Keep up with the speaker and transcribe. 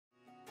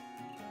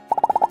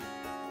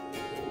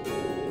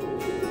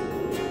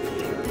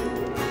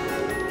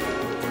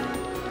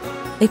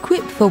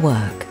Equipped for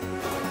work.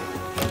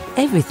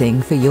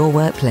 Everything for your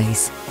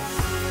workplace.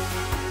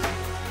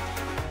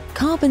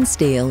 Carbon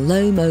steel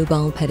low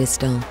mobile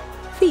pedestal.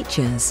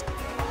 Features: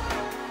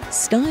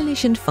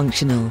 stylish and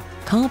functional,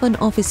 Carbon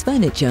office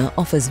furniture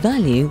offers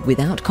value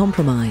without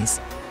compromise.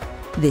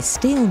 This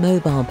steel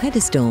mobile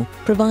pedestal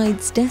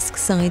provides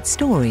desk-side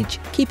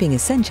storage, keeping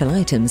essential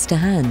items to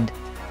hand.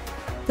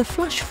 The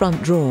flush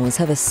front drawers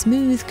have a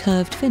smooth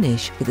curved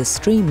finish with a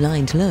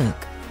streamlined look.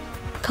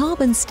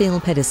 Carbon steel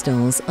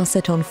pedestals are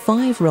set on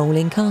 5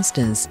 rolling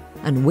casters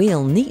and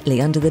wheel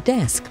neatly under the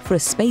desk for a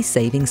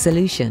space-saving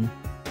solution.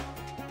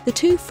 The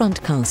 2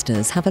 front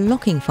casters have a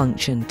locking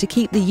function to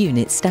keep the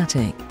unit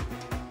static.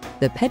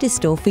 The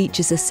pedestal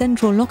features a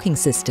central locking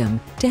system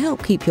to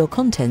help keep your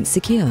contents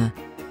secure.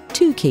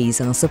 2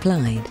 keys are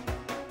supplied.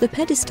 The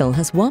pedestal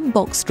has 1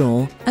 box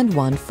drawer and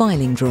 1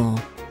 filing drawer.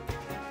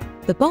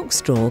 The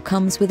box drawer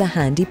comes with a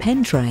handy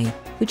pen tray,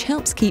 which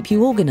helps keep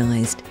you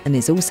organised and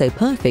is also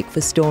perfect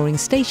for storing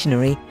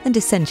stationery and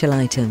essential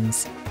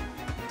items.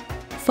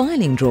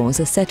 Filing drawers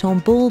are set on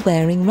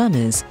ball-bearing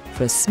runners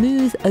for a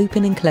smooth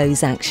open and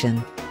close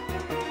action.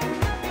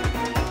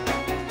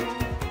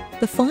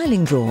 The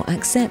filing drawer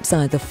accepts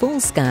either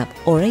foolscap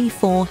or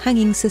A4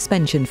 hanging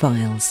suspension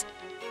files.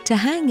 To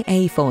hang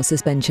A4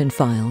 suspension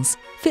files,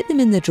 fit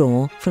them in the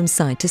drawer from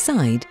side to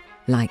side,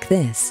 like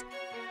this.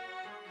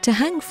 To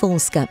hang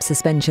foolscap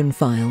suspension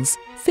files,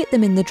 fit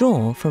them in the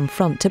drawer from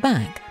front to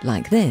back,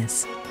 like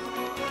this.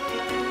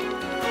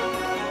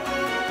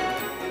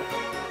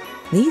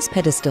 These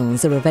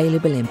pedestals are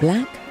available in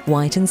black,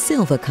 white and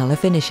silver colour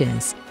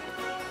finishes.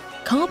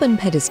 Carbon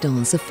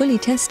pedestals are fully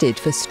tested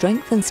for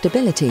strength and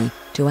stability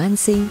to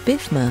ANSI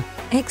BIFMA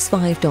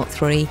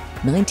X5.3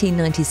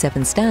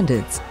 1997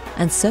 standards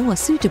and so are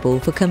suitable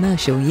for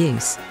commercial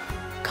use.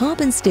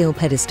 Carbon steel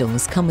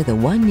pedestals come with a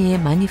 1-year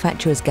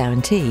manufacturer's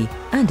guarantee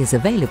and is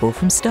available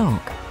from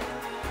stock.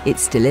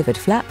 It's delivered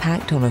flat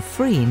packed on a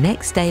free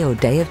next day or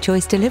day of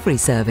choice delivery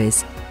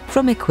service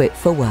from Equipped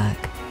for Work.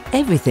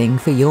 Everything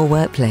for your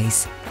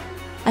workplace.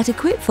 At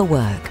Equipped for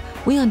Work,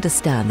 we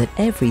understand that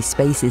every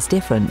space is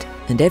different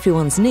and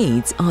everyone's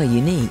needs are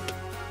unique.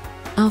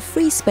 Our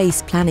free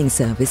space planning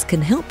service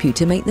can help you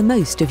to make the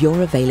most of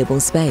your available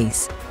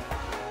space.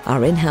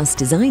 Our in-house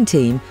design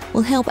team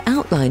will help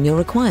outline your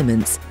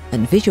requirements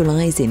and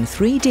visualise in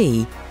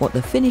 3D what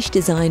the finished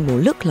design will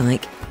look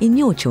like in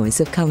your choice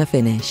of colour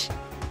finish.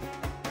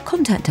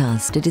 Contact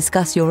us to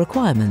discuss your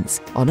requirements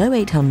on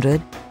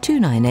 0800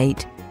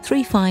 298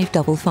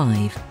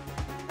 3555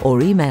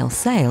 or email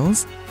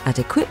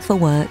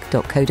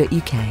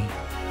sales@equippedforwork.co.uk.